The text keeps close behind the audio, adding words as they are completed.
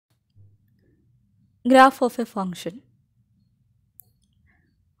Graph of a function.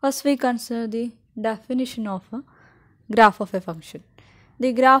 First we consider the definition of a graph of a function.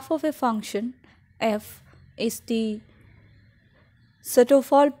 The graph of a function f is the set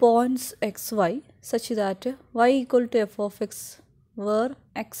of all points xy such that y equal to f of x where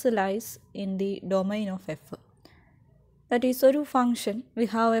x lies in the domain of f. That is, ഒരു function, we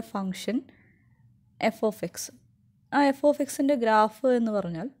have a function f of x. ആ f of x ൻ്റെ graph എന്ന്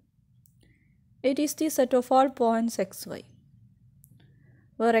പറഞ്ഞാൽ it is the set of all points xy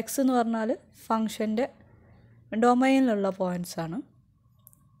where x എന്ന് പറഞ്ഞാൽ ഫംഗ്ഷൻ്റെ ഡൊമൈനിലുള്ള points ആണ്,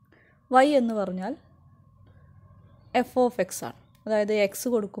 y എന്ന് പറഞ്ഞാൽ f of x ആണ്. അതായത് എക്സ്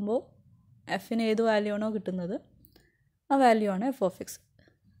കൊടുക്കുമ്പോൾ എഫിന് ഏത് വാല്യൂ ആണോ കിട്ടുന്നത് ആ വാല്യൂ ആണ് എഫ് ഓഫ് എക്സ്.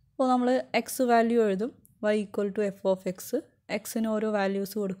 അപ്പോൾ നമ്മൾ എക്സ് വാല്യൂ എഴുതും, y equal to F of X, എക്സിന് ഓരോ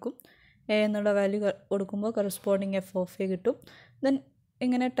വാല്യൂസ് കൊടുക്കും, എ എന്നുള്ള വാല്യൂ കൊടുക്കുമ്പോൾ കറസ്പോണ്ടിങ് എഫ് ഓഫ് എ കിട്ടും. ദെൻ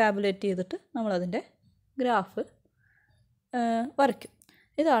ഇങ്ങനെ ടാബുലേറ്റ് ചെയ്തിട്ട് നമ്മളതിൻ്റെ ഗ്രാഫ് വരയ്ക്കും.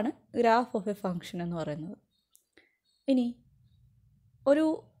 ഇതാണ് ഗ്രാഫ് ഓഫ് എ ഫങ്ഷൻ എന്ന് പറയുന്നത്. ഇനി ഒരു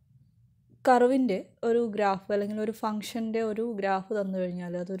കർവിൻ്റെ ഒരു ഗ്രാഫ് അല്ലെങ്കിൽ ഒരു ഫങ്ഷൻ്റെ ഒരു ഗ്രാഫ് തന്നു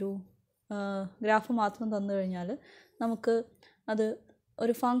കഴിഞ്ഞാൽ, അതൊരു ഗ്രാഫ് മാത്രം തന്നു കഴിഞ്ഞാൽ നമുക്ക് അത്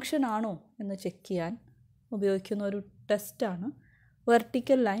ഒരു ഫങ്ഷൻ ആണോ എന്ന് ചെക്ക് ചെയ്യാൻ ഉപയോഗിക്കുന്ന ഒരു ടെസ്റ്റാണ്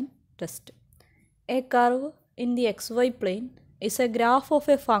vertical line test. A curve in the X Y plain is a graph of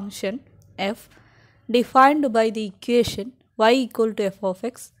a function f defined by the equation y equal to f of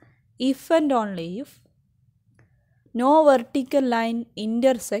x if and only if no vertical line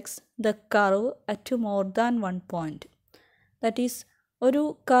intersects the curve at more than one point. That is, ഒരു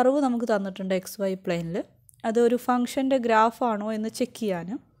curve നമുക്ക് തന്നിട്ടുണ്ട് X Y പ്ലെയിനിൽ, അത് ഒരു ഫംഗ്ഷൻ്റെ ഗ്രാഫാണോ എന്ന് check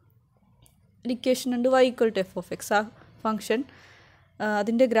ചെയ്യാൻ equation ഉണ്ട് y equal to f of x. ആ ഫംഗ്ഷൻ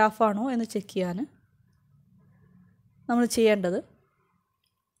അതിൻ്റെ ഗ്രാഫാണോ എന്ന് ചെക്ക് ചെയ്യാൻ നമ്മൾ ചെയ്യേണ്ടത്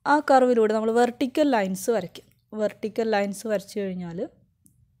ആ കർവിലൂടെ നമ്മൾ വെർട്ടിക്കൽ ലൈൻസ് വരയ്ക്കും. വെർട്ടിക്കൽ ലൈൻസ് വരച്ചു കഴിഞ്ഞാൽ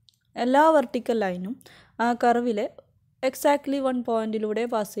എല്ലാ വെർട്ടിക്കൽ ലൈനും ആ കർവിലെ എക്സാക്ട്ലി വൺ പോയിൻറ്റിലൂടെ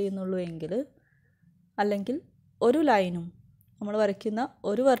പാസ് ചെയ്യുന്നുള്ളൂ എങ്കിൽ, അല്ലെങ്കിൽ ഒരു ലൈനും നമ്മൾ വരയ്ക്കുന്ന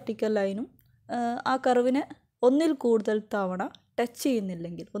ഒരു വെർട്ടിക്കൽ ലൈനും ആ കർവിനെ ഒന്നിൽ കൂടുതൽ തവണ ടച്ച്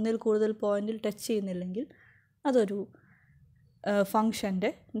ചെയ്യുന്നില്ലെങ്കിൽ, ഒന്നിൽ കൂടുതൽ പോയിൻറ്റിൽ ടച്ച് ചെയ്യുന്നില്ലെങ്കിൽ അതൊരു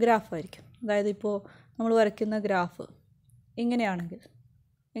ഫങ്ഷൻ്റെ ഗ്രാഫായിരിക്കും. അതായത് ഇപ്പോൾ നമ്മൾ വരയ്ക്കുന്ന ഗ്രാഫ് ഇങ്ങനെയാണെങ്കിൽ,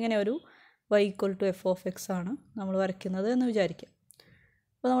 ഇങ്ങനെ ഒരു y equal to F of X ആണ് നമ്മൾ വരയ്ക്കുന്നത് എന്ന് വിചാരിക്കാം.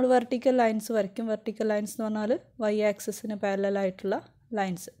 അപ്പോൾ നമ്മൾ വെർട്ടിക്കൽ ലൈൻസ് വരയ്ക്കും. വെർട്ടിക്കൽ ലൈൻസ് എന്ന് പറഞ്ഞാൽ y ആക്സിസിന് പാരലലായിട്ടുള്ള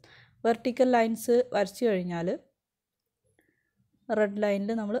ലൈൻസ്. വെർട്ടിക്കൽ ലൈൻസ് വരച്ചു കഴിഞ്ഞാൽ റെഡ്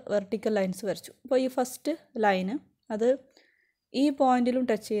ലൈനിൽ നമ്മൾ വെർട്ടിക്കൽ ലൈൻസ് വരച്ചു. അപ്പോൾ ഈ ഫസ്റ്റ് ലൈന് അത് ഈ പോയിൻറ്റിലും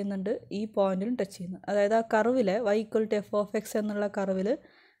ടച്ച് ചെയ്യുന്നുണ്ട്, ഈ പോയിൻറ്റിലും ടച്ച് ചെയ്യുന്നു. അതായത് ആ കർവിലെ y equal to F of X എന്നുള്ള കർവിൽ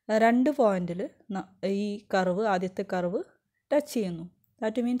രണ്ട് പോയിൻറ്റിൽ ഈ കർവ്, ആദ്യത്തെ കർവ് ടച്ച് ചെയ്യുന്നു.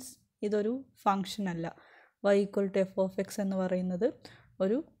 ദാറ്റ് മീൻസ് ഇതൊരു ഫങ്ഷൻ അല്ല. y equal to F of X എന്ന് പറയുന്നത്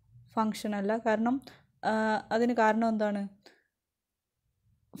ഒരു ഫങ്ഷൻ അല്ല. കാരണം അതിന് കാരണം എന്താണ്?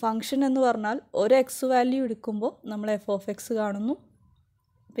 ഫങ്ഷൻ എന്ന് പറഞ്ഞാൽ ഒരു എക്സ് വാല്യൂ എടുക്കുമ്പോൾ നമ്മൾ എഫ് ഓഫ് എക്സ് കാണുന്നു,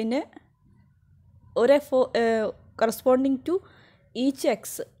 പിന്നെ ഒരു കറസ്പോണ്ടിങ് ടു ഈച്ച്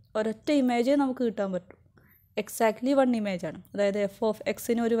എക്സ് ഒരൊറ്റ ഇമേജേ നമുക്ക് കിട്ടാൻ പറ്റും. Exactly one ഇമേജാണ്. അതായത് എഫ് ഓഫ്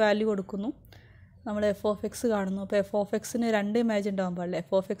എക്സിന് ഒരു വാല്യൂ കൊടുക്കുന്നു, നമ്മൾ എഫ് ഓഫ് എക്സ് കാണുന്നു. അപ്പോൾ എഫ് ഓഫ് എക്സിന് രണ്ട് ഇമേജ് ഉണ്ടാകാൻ പാടില്ല.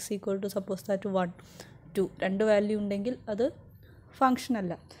 F of X equal to suppose that 1, 2 രണ്ട് വാല്യൂ ഉണ്ടെങ്കിൽ അത് ഫങ്ഷൻ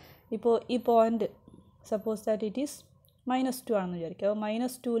അല്ല. ഇപ്പോൾ ഈ point suppose that it is -2 ആണെന്ന് വിചാരിക്കുക. അപ്പോൾ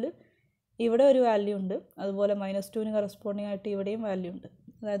 -2ൽ ഇവിടെ ഒരു വാല്യൂ ഉണ്ട്, അതുപോലെ -2ന് കറസ്പോണ്ടിങ് ആയിട്ട് ഇവിടെയും വാല്യൂ ഉണ്ട്.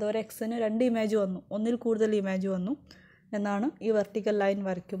 അതായത് ഒരു എക്സിന് രണ്ട് ഇമേജ് വന്നു, ഒന്നിൽ കൂടുതൽ ഇമേജ് വന്നു എന്നാണ് ഈ വെർട്ടിക്കൽ ലൈൻ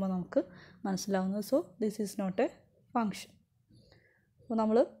വരയ്ക്കുമ്പോൾ നമുക്ക് മനസ്സിലാവുന്നത്. So this is not A function. അപ്പോൾ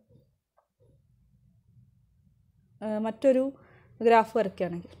നമ്മൾ മറ്റൊരു ഗ്രാഫ്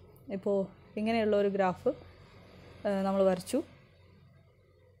വരയ്ക്കുകയാണെങ്കിൽ, ഇപ്പോൾ ഇങ്ങനെയുള്ള ഒരു ഗ്രാഫ് നമ്മൾ വരച്ചു,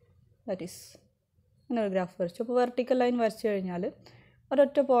 ദാറ്റ് ഈസ് ഇങ്ങനെ ഒരു ഗ്രാഫ് വരച്ചു. അപ്പോൾ വെർട്ടിക്കൽ ലൈൻ വരച്ചു കഴിഞ്ഞാൽ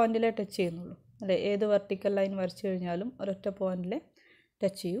ഒരൊറ്റ പോയിൻറ്റിലെ ടച്ച് ചെയ്യുന്നുള്ളൂ, അല്ലേ? ഏത് വെർട്ടിക്കൽ ലൈൻ വരച്ചു കഴിഞ്ഞാലും ഒരൊറ്റ പോയിൻറ്റിലെ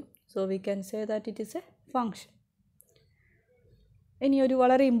ടച്ച് ചെയ്യും. So we can say that it is A function. ഇനി ഒരു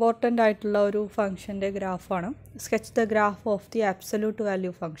വളരെ ഇമ്പോർട്ടൻ്റ് ആയിട്ടുള്ള ഒരു ഫംഗ്ഷൻ്റെ ഗ്രാഫാണ് sketch the graph of the absolute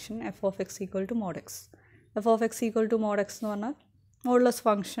value function F of X equal to mode X. F of X equal to mode X എന്ന് പറഞ്ഞാൽ modulus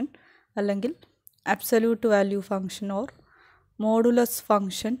function അല്ലെങ്കിൽ absolute value function or modulus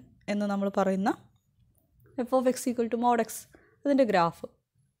function എന്ന് നമ്മൾ പറയുന്ന F of X equal to mode X, അതിൻ്റെ graph.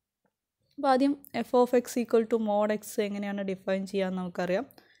 അപ്പോൾ ആദ്യം F of X equal to mode X എങ്ങനെയാണ് ഡിഫൈൻ ചെയ്യാമെന്ന് നമുക്കറിയാം.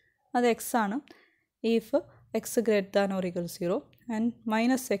 അത് എക്സ് ആണ് if X greater than or equal 0 and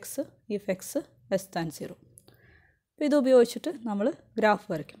 -x if X less than 0. അപ്പോൾ ഇത് ഉപയോഗിച്ചിട്ട് നമ്മൾ ഗ്രാഫ്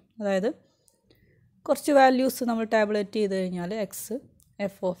വരയ്ക്കും. അതായത് കുറച്ച് വാല്യൂസ് നമ്മൾ ടാബുലേറ്റ് ചെയ്ത് കഴിഞ്ഞാൽ എക്സ്,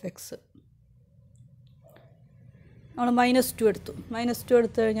 എഫ് ഓഫ് എക്സ്, നമ്മൾ -2 എടുത്തു. -2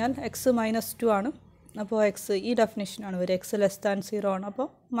 എടുത്തു കഴിഞ്ഞാൽ x -2 ആണ്. അപ്പോൾ എക്സ് ഈ ഡെഫിനിഷനാണ് വരിക. എക്സ് <0 ആണ്. അപ്പോൾ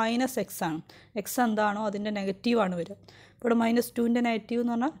 -x ആണ്. എക്സ് എന്താണോ അതിൻ്റെ നെഗറ്റീവാണ് വരിക. അപ്പോൾ ഇവിടെ -2ൻ്റെ നെഗറ്റീവ്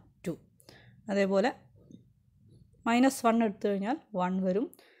എന്ന് പറഞ്ഞാൽ 2. അതേപോലെ -1 എടുത്തു കഴിഞ്ഞാൽ 1 വരും.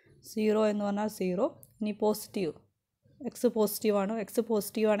 0 എന്ന് പറഞ്ഞാൽ 0. ഇനി പോസിറ്റീവ്, എക്സ് പോസിറ്റീവാണ്. എക്സ്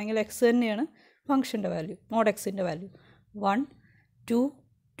പോസിറ്റീവ് ആണെങ്കിൽ എക്സ് തന്നെയാണ് ഫംഗ്ഷൻ്റെ വാല്യൂ, മോഡ് എക്സിൻ്റെ വാല്യൂ. 1 2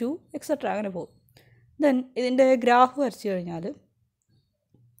 2 എക്സെട്ര അങ്ങനെ പോകും. ദെൻ ഇതിൻ്റെ ഗ്രാഫ് വരച്ച് കഴിഞ്ഞാൽ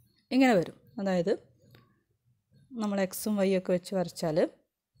ഇങ്ങനെ വരും. അതായത് നമ്മൾ എക്സും വൈ ഒക്കെ വെച്ച് വരച്ചാൽ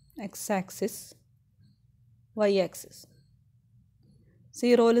എക്സ് ആക്സിസ്, വൈ ആക്സിസ്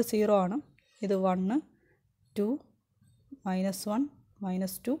 0ൽ 0 ആണ്. ഇത് 1 2 -1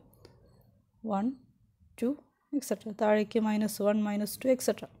 -2 1 2 എക്സെട്ര. താഴേക്ക് -1 -2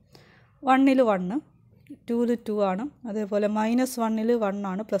 എക്സെട്ര. 1ൽ 1 2ൽ 2 ആണ്. അതേപോലെ -1ൽ 1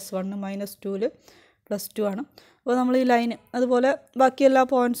 ആണ്, +1 -2ൽ +2 ആണ്. അപ്പോൾ നമ്മൾ ഈ ലൈന് അതുപോലെ ബാക്കി എല്ലാ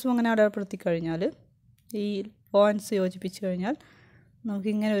പോയിൻറ്റ്സും അങ്ങനെ അടയാളപ്പെടുത്തി കഴിഞ്ഞാൽ, ഈ പോയിൻറ്റ്സ് യോജിപ്പിച്ച് കഴിഞ്ഞാൽ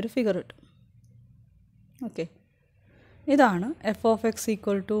നമുക്കിങ്ങനെ ഒരു ഫിഗർ കിട്ടും. ഓക്കെ, ഇതാണ് f(x)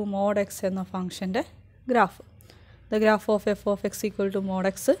 = mod x എന്ന ഫംഗ്ഷൻ്റെ graph. The graph of f(x) = mod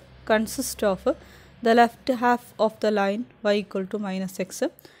x consists of the left half of the line y = -x.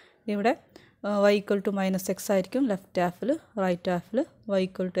 ഇവിടെ y = -x ആയിരിക്കും ലെഫ്റ്റ് ഹാഫിൽ, റൈറ്റ് ഹാഫിൽ y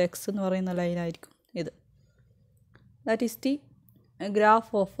 = x എന്ന് പറയുന്ന ലൈനായിരിക്കും ഇത്. That is the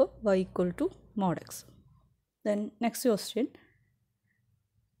graph of y = mod x. Then next question,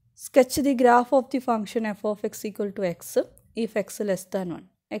 sketch the graph of the function f(x) = x if x <1.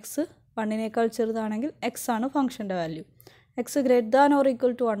 x 1നേക്കാൾ ചെറുതാണെങ്കിൽ x ആണ് ഫംഗ്ഷൻ്റെ value. x >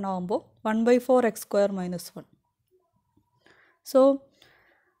 1 ആകുമ്പോൾ 1/4x² - 1. So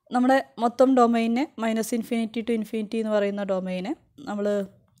നമ്മുടെ മൊത്തം ഡൊമൈനെ -∞ to ∞ എന്ന് പറയുന്ന ഡൊമൈനെ നമ്മൾ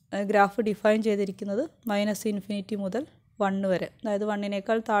ഗ്രാഫ് ഡിഫൈൻ ചെയ്തിരിക്കുന്നത് -∞ മുതൽ 1 വരെ, അതായത്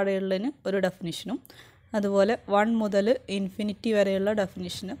 1നേക്കാൾ താഴെയുള്ളതിന് ഒരു ഡെഫിനിഷനും, അതുപോലെ 1 മുതൽ ∞ വരെയുള്ള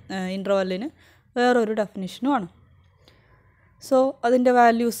ഡെഫിനിഷന് ഇൻ്റർവെല്ലിന് വേറൊരു ഡെഫിനിഷനുമാണ്. സോ അതിൻ്റെ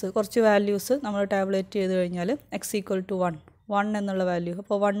വാല്യൂസ്, കുറച്ച് വാല്യൂസ് നമ്മൾ ടാബുലേറ്റ് ചെയ്ത് കഴിഞ്ഞാൽ x = 1 എന്നുള്ള വാല്യൂ,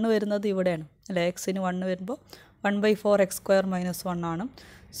 അപ്പോൾ 1 വരുന്നത് ഇവിടെയാണ് അല്ലേ. എക്സിന് 1 വരുമ്പോൾ 1/4x² - 1 ആണ്.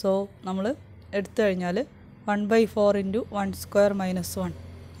 സോ നമ്മൾ എടുത്തു കഴിഞ്ഞാൽ 1/4 × 1² - 1,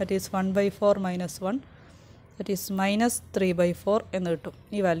 ദാറ്റ് ഈസ് 1/4 - 1, ദാറ്റ് ഈസ് -3/4 എന്ന് കിട്ടും.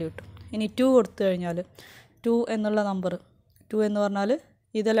 ഈ വാല്യൂ കിട്ടും. ഇനി 2 കൊടുത്തു കഴിഞ്ഞാൽ 2 എന്നുള്ള നമ്പർ, 2 എന്ന് പറഞ്ഞാൽ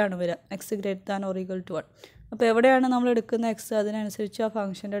ഇതിലാണ് വരിക, x > 1. അപ്പോൾ എവിടെയാണ് നമ്മൾ എടുക്കുന്ന എക്സ് അതിനനുസരിച്ച് ആ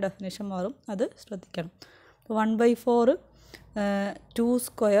ഫംഗ്ഷൻ്റെ ഡെഫിനേഷൻ മാറും, അത് ശ്രദ്ധിക്കണം. അപ്പോൾ 1/4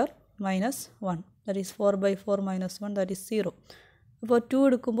 2² - 1, ദാറ്റ് ഈസ് 4/4 - 1, ദാറ്റ് ഈസ് 0. അപ്പോൾ 2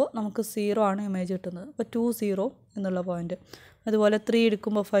 എടുക്കുമ്പോൾ നമുക്ക് 0 ആണ് ഇമേജ് കിട്ടുന്നത്. അപ്പോൾ 2 0 എന്നുള്ള പോയിൻ്റ്. അതുപോലെ 3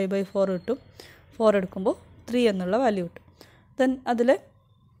 എടുക്കുമ്പോൾ 5/4 കിട്ടും. 4 എടുക്കുമ്പോൾ 3 എന്നുള്ള വാല്യൂ കിട്ടും. ദെൻ അതിൽ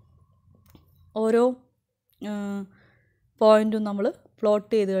ഓരോ പോയിൻറ്റും നമ്മൾ പ്ലോട്ട്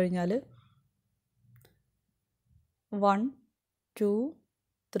ചെയ്ത് കഴിഞ്ഞാൽ 1 2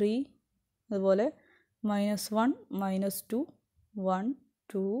 3, അതുപോലെ -1 -2 1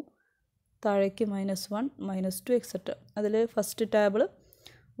 2, താഴേക്ക് -1 -2 എക്സെട്ര. അതിൽ ഫസ്റ്റ് ടേബിൾ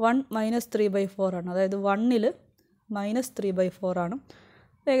 1 -3/4 ആണ്, അതായത് 1ൽ -3/4 ആണ്.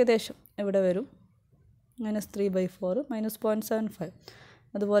 ഏകദേശം ഇവിടെ വരും -3/4 -0.75.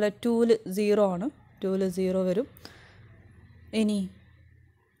 അതുപോലെ 2ൽ 0 ആണ്, 2ൽ 0 വരും. ഇനി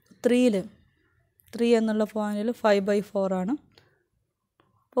 3 എന്നുള്ള പോയിന്റിൽ 5/4 ആണ്,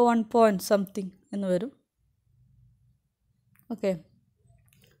 അപ്പോൾ 1 point something എന്ന് വരും. ഓക്കെ,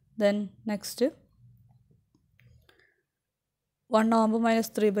 ദെൻ നെക്സ്റ്റ് 1 ആകുമ്പോൾ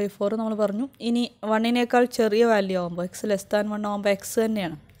 -3/4 നമ്മൾ പറഞ്ഞു. ഇനി 1നേക്കാൾ ചെറിയ വാല്യൂ ആകുമ്പോൾ x <1 ആകുമ്പോൾ x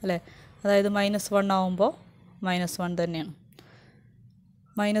തന്നെയാണ് അല്ലേ, അതായത് -1 ആകുമ്പോൾ -1 തന്നെയാണ്,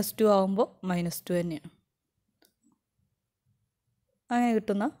 -2 ആകുമ്പോൾ -2 തന്നെയാണ്. അങ്ങനെ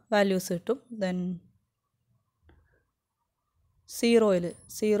കിട്ടുന്ന വാല്യൂസ് കിട്ടും. ദെൻ 0ൽ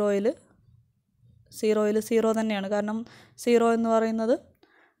 0 തന്നെയാണ്, കാരണം 0 എന്ന് പറയുന്നത്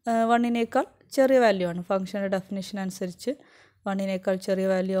 1നേക്കാൾ ചെറിയ വാല്യൂ ആണ്. ഫംഗ്ഷൻ്റെ ഡെഫിനിഷൻ അനുസരിച്ച് 1നേക്കാൾ ചെറിയ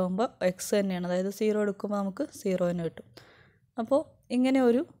വാല്യൂ ആകുമ്പോൾ x തന്നെയാണ്, അതായത് 0 എടുക്കുമ്പോൾ നമുക്ക് 0 തന്നെ കിട്ടും. അപ്പോൾ ഇങ്ങനെ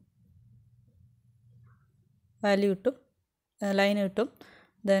ഒരു വാല്യൂ കിട്ടും, ലൈൻ കിട്ടും.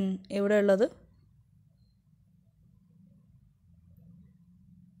 ദെൻ ഇവിടെ ഉള്ളത്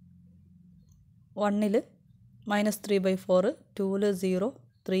 1ൽ -3/4, 2ൽ 0,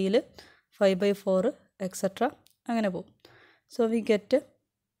 3ൽ 5/4 എക്സെട്ര അങ്ങനെ പോകും. സോ വി ഗെറ്റ്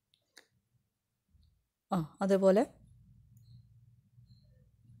അതേപോലെ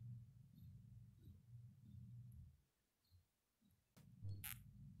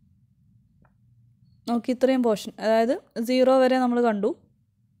നമുക്ക് ഇത്രയും പോർഷൻ, അതായത് 0 വരെ നമ്മൾ കണ്ടു,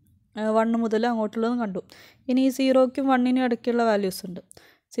 1 മുതൽ അങ്ങോട്ടുള്ളതും കണ്ടു. ഇനി ഈ 0ക്കും 1നും ഇടയ്ക്കുള്ള വാല്യൂസ് ഉണ്ട്.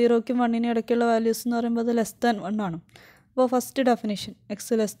 0ക്കും 1നും ഇടയ്ക്കുള്ള വാല്യൂസ് എന്ന് പറയുമ്പോൾ അത് <1 ആണ്. അപ്പോൾ ഫസ്റ്റ് ഡെഫിനിഷൻ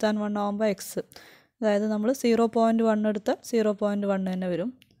എക്സ് <1 ആകുമ്പോൾ എക്സ്, അതായത് നമ്മൾ 0.1 എടുത്താൽ 0.1 തന്നെ വരും,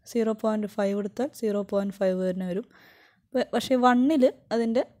 0.5 എടുത്താൽ 0.5 തന്നെ വരും. പക്ഷേ 1ൽ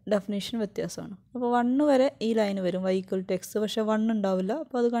അതിൻ്റെ ഡെഫിനിഷൻ വ്യത്യാസമാണ്. അപ്പോൾ 1 വരെ ഈ ലൈൻ വരും y = x, പക്ഷേ 1 ഉണ്ടാവില്ല.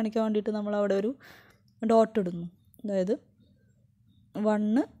 അപ്പോൾ അത് കാണിക്കാൻ വേണ്ടിയിട്ട് നമ്മൾ അവിടെ ഒരു ഡോട്ട് ഇടുന്നു, അതായത്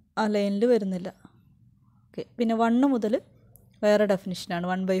 1 ആ ലൈനിൽ വരുന്നില്ല. ഓക്കെ, പിന്നെ 1 മുതൽ വേറെ ഡെഫിനിഷനാണ്,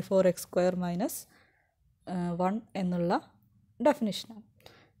 1/4x² - 1 എന്നുള്ള ഡെഫിനിഷനാണ്.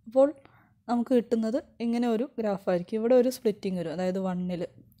 അപ്പോൾ നമുക്ക് കിട്ടുന്നത് ഇങ്ങനെ ഒരു ഗ്രാഫായിരിക്കും. ഇവിടെ ഒരു സ്പ്ലിറ്റിംഗ് വരും, അതായത് 1ൽ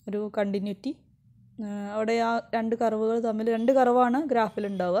ഒരു കണ്ടിന്യൂറ്റി, അവിടെ ആ 2 കർവുകൾ തമ്മിൽ, 2 കർവാണ് ഗ്രാഫിൽ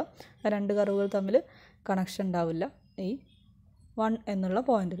ഉണ്ടാവുക, ആ 2 കർവുകൾ തമ്മിൽ കണക്ഷൻ ഉണ്ടാവില്ല ഈ 1 എന്നുള്ള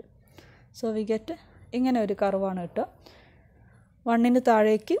പോയിന്റിൽ. സോ വി ഗെറ്റ് ഇങ്ങനെ ഒരു കർവാണ് കിട്ടുക. 1ന്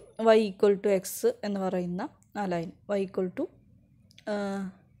താഴേക്ക് y = x എന്ന് പറയുന്ന ആ ലൈൻ, y =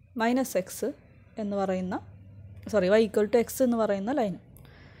 -x എന്ന് പറയുന്ന, സോറി y = x എന്ന് പറയുന്ന ലൈൻ.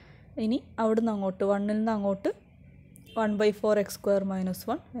 ഇനി അവിടുന്ന് അങ്ങോട്ട് 1ൽ നിന്ന് അങ്ങോട്ട് 1/4x² -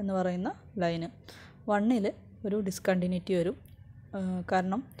 1 എന്ന് പറയുന്ന ലൈന്. 1ൽ ഒരു ഡിസ്കണ്ടിന്യൂറ്റി വരും,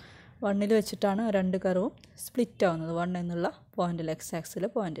 കാരണം 1ൽ വെച്ചിട്ടാണ് 2 കർവും സ്പ്ലിറ്റ് ആവുന്നത്, 1 എന്നുള്ള പോയിന്റിൽ, എക്സ് ആക്സിലെ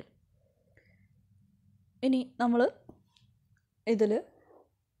പോയിന്റിൽ. ഇനി നമ്മൾ ഇതിൽ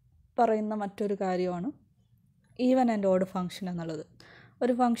പറയുന്ന മറ്റൊരു കാര്യമാണ് ഈവൻ ആൻഡ് ഓഡ് ഫംഗ്ഷൻ എന്നുള്ളത്.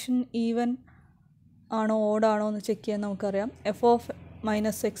 ഒരു ഫംഗ്ഷൻ ഈവൻ ആണോ ഓഡാണോ എന്ന് ചെക്ക് ചെയ്യാൻ നമുക്കറിയാം,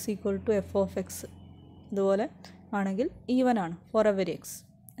 f(-x) = f(x). ഇതുപോലെ ആണെങ്കിൽ ഈവൻ ആണ് ഫോർ എവരി എക്സ്,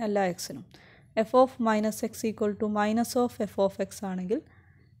 എല്ലാ എക്സിനും. f(-x) = -f(x) ആണെങ്കിൽ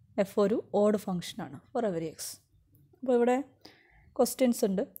f ഒരു ഓഡ് ഫംഗ്ഷനാണ് ഫോർ എവരി എക്സ്. അപ്പോൾ ഇവിടെ ക്വസ്റ്റ്യൻസ്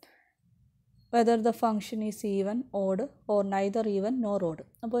ഉണ്ട്, whether the function is even, odd or neither even nor odd.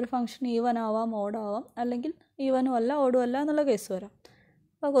 അപ്പോൾ ഒരു ഫംഗ്ഷൻ ഈവൻ ആവാം, ഓഡ് ആവാം, അല്ലെങ്കിൽ ഈവനും അല്ല ഓഡും അല്ല എന്നുള്ള കേസ് വരാം.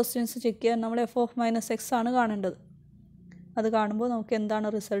 അപ്പോൾ ക്വസ്റ്റ്യൻസ് ചെക്ക് ചെയ്യാൻ നമ്മൾ f(-x) ആണ് കാണേണ്ടത്. അത് കാണുമ്പോൾ നമുക്ക് എന്താണ്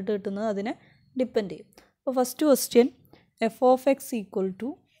റിസൾട്ട് കിട്ടുന്നത് അതിനെ ഡിപ്പെൻഡ് ചെയ്യും. അപ്പോൾ first question f(x) =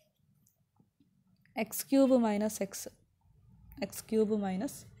 x³ - x, x³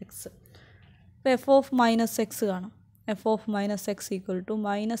 - x. ഇപ്പോൾ f(-x) കാണാം, f(-x) =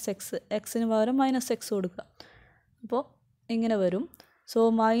 -x, എക്സിന് പകരം -x കൊടുക്കുക. അപ്പോൾ ഇങ്ങനെ വരും. സോ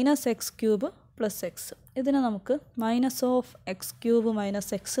 -x³ + x, ഇതിനെ നമുക്ക് -(x³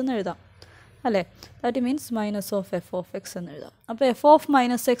 - x) എന്ന് എഴുതാം, അല്ലേ? ദാറ്റ് മീൻസ് -(f(x) എന്ന് എഴുതാം. അപ്പോൾ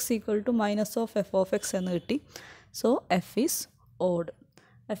f(-x) = -(f(x) എന്ന് കിട്ടി. So f is odd,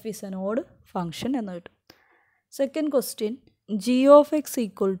 f is an odd function എന്ന് കിട്ടും. Second question g(x)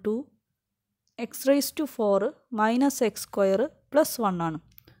 = x⁴ - x² + 1 ആണ്.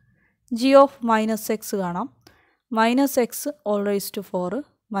 g(-x) കാണാം, -x⁴ - -x²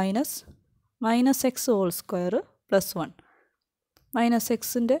 + 1.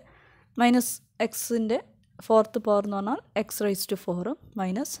 -x-ൻ്റെ ഫോർത്ത് പവർ എന്ന് പറഞ്ഞാൽ x⁴ -x²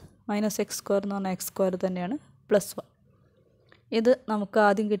 എന്ന് പറഞ്ഞാൽ x² തന്നെയാണ് +1. ഇത് നമുക്ക്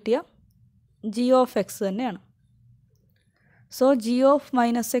ആദ്യം കിട്ടിയ g(x) തന്നെയാണ്. So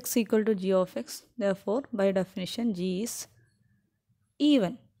g(-x) = g(x), therefore by definition g is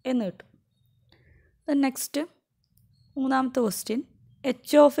even എന്ന് കിട്ടും. നെക്സ്റ്റ് മൂന്നാമത്തെ ക്വസ്റ്റ്യൻ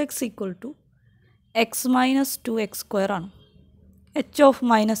h(x) = x-2x² ആണ്.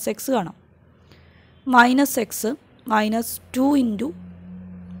 h(-x) കാണാം, -x -2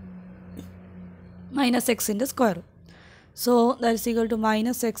 × -x-ൻ്റെ square. So that is equal to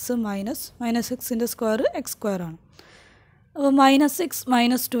 -x -x-ൻ്റെ square x² ആണ്. അപ്പോൾ -x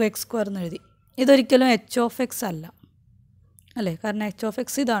 -2x² എന്ന് എഴുതി. ഇതൊരിക്കലും h(x) അല്ല, അല്ലേ? കാരണം h(x)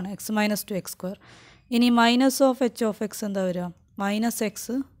 ഇതാണ് x -2x². ഇനി -(h(x) എന്താ വരിക? -x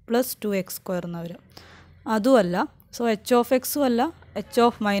 + 2x² എന്നാ വരിക. അതുമല്ല, സോ h(x)ഉം അല്ല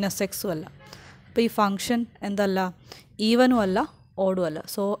h(-x)ഉം അല്ല. അപ്പോൾ ഈ ഫംഗ്ഷൻ എന്തല്ല? ഈവനും അല്ല ഓഡും അല്ല.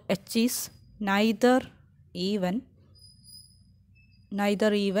 So h is neither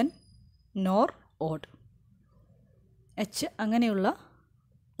even nor odd. h അങ്ങനെയുള്ള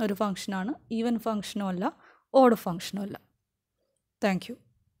ഒരു ഫംഗ്ഷനാണ്, ഈവൻ ഫംഗ്ഷനും അല്ല ഓഡ് ഫംഗ്ഷനും അല്ല. Thank you.